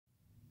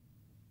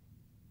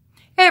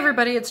Hey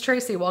everybody, it's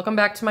Tracy. Welcome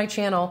back to my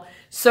channel.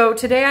 So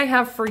today I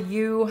have for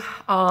you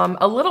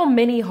a little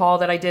mini haul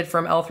that I did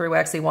from L3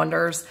 Waxy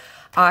Wonders.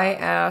 I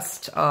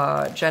asked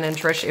Jen and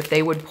Trish if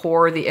they would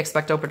pour the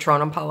Expecto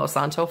Patronum Palo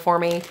Santo for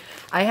me.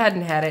 I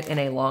hadn't had it in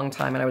a long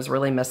time and I was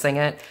really missing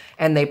it,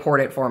 and they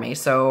poured it for me.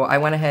 So I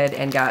went ahead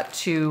and got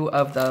 2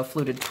 of the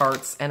fluted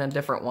tarts and a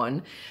different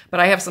one. But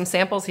I have some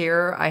samples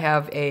here. I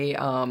have a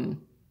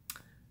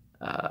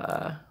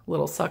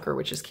little sucker,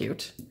 which is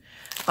cute.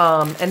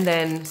 And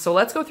then, so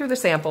let's go through the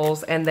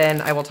samples and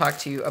then I will talk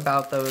to you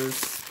about those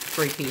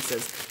 3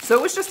 pieces. So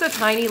it was just a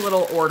tiny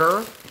little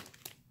order.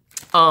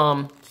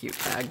 Cute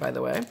bag, by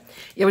the way.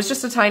 It was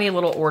just a tiny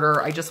little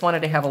order. I just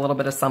wanted to have a little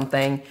bit of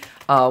something,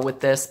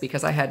 with this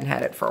because I hadn't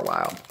had it for a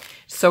while.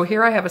 So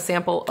here I have a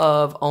sample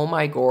of Oh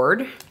My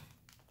Gourd.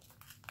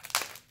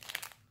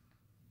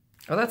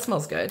 Oh, that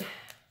smells good.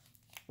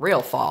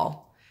 Real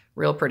fall.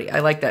 Real pretty. I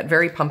like that.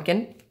 Very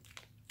pumpkin.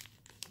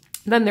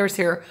 Then there's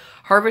here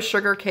Harvest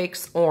Sugar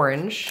Cakes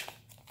Orange.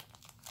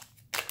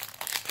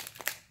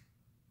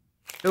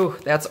 Ooh,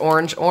 that's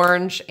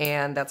orange,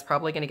 and that's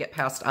probably going to get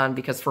passed on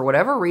because for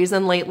whatever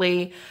reason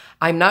lately,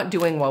 I'm not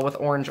doing well with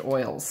orange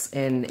oils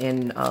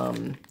in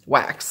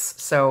wax.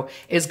 So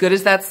as good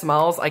as that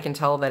smells, I can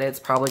tell that it's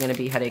probably going to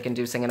be headache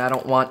inducing, and I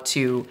don't want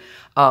to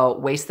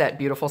waste that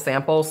beautiful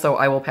sample, so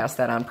I will pass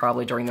that on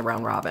probably during the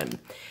round robin.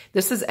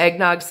 This is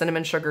Eggnog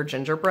Cinnamon Sugar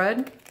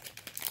Gingerbread.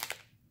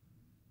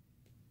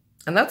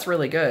 And that's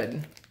really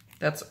good.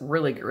 That's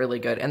really, really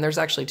good. And there's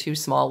actually 2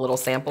 small little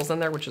samples in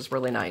there, which is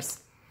really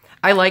nice.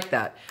 I like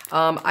that.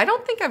 I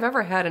don't think I've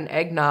ever had an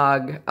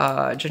eggnog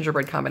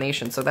gingerbread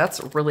combination, so that's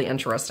really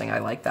interesting. I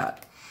like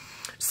that.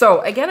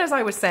 So again, as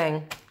I was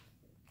saying,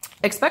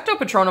 Expecto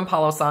Patronum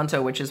Palo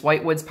Santo, which is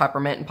Whitewoods,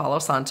 Peppermint, and Palo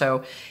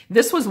Santo.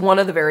 This was one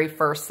of the very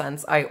first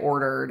scents I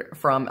ordered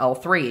from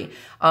L3.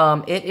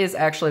 It is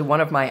actually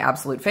one of my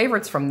absolute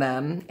favorites from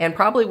them and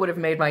probably would have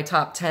made my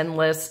top 10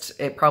 list.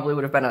 It probably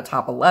would have been a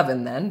top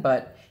 11 then,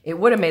 but it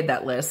would have made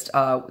that list.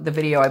 The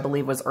video, I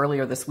believe, was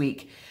earlier this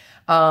week.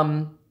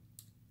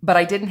 But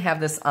I didn't have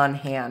this on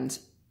hand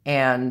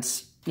and,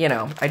 you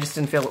know, I just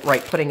didn't feel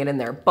right putting it in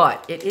there.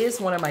 But it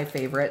is one of my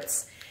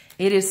favorites.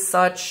 It is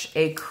such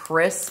a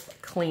crisp,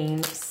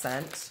 clean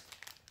scent.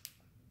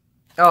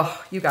 Oh,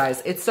 you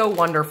guys, it's so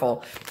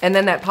wonderful. And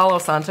then that Palo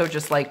Santo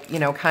just like, you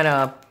know, kind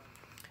of,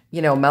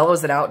 you know,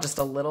 mellows it out just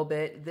a little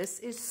bit. This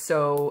is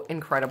so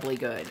incredibly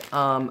good.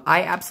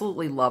 I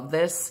absolutely love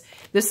this.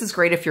 This is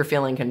great if you're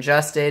feeling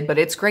congested, but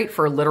it's great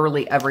for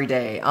literally every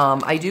day.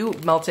 I do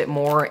melt it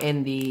more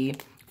in the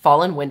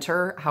fall and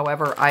winter.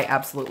 However, I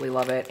absolutely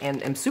love it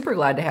and am super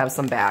glad to have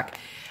some back.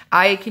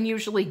 I can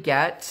usually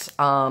get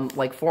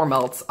like 4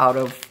 melts out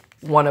of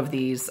one of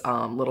these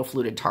little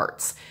fluted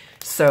tarts.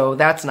 So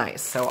that's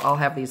nice. So I'll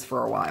have these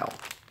for a while.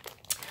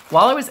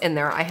 While I was in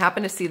there, I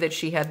happened to see that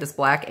she had this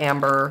Black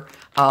Amber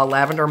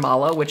Lavender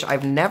Mallow, which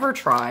I've never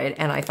tried,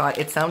 and I thought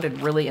it sounded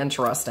really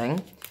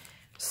interesting.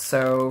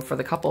 So for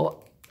the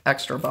couple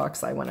extra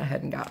bucks, I went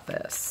ahead and got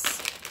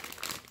this.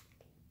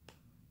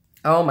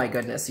 Oh my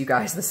goodness, you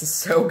guys, this is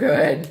so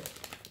good.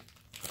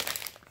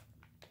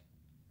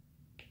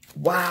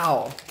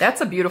 Wow, that's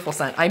a beautiful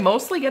scent. I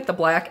mostly get the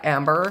Black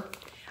Amber,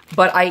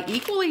 but I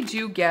equally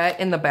do get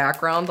in the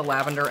background the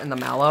lavender and the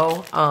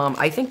mallow.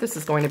 I think this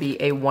is going to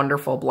be a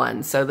wonderful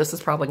blend, so this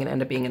is probably going to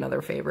end up being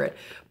another favorite.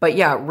 But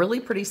yeah,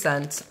 really pretty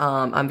scent.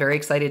 I'm very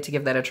excited to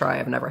give that a try.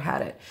 I've never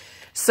had it.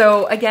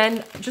 So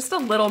again, just a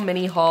little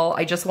mini haul.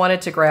 I just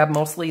wanted to grab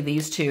mostly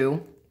these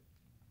 2.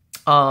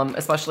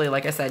 Especially,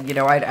 like I said, you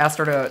know, I'd asked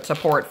her to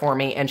pour it for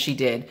me, and she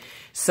did.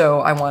 So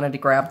I wanted to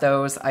grab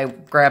those. I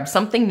grabbed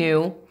something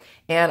new.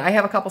 And I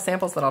have a couple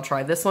samples that I'll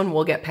try. This one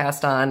will get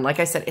passed on. Like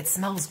I said, it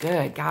smells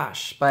good,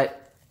 gosh.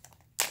 But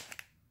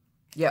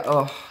yeah,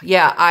 oh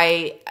yeah,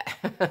 I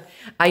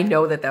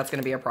know that that's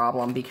going to be a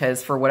problem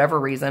because for whatever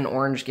reason,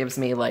 orange gives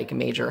me like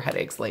major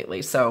headaches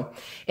lately. So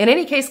in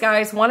any case,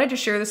 guys, wanted to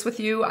share this with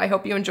you. I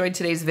hope you enjoyed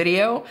today's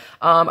video.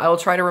 I will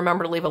try to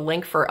remember to leave a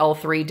link for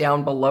L3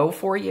 down below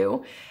for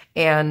you.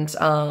 And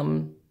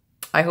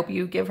I hope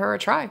you give her a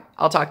try.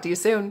 I'll talk to you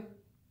soon.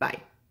 Bye.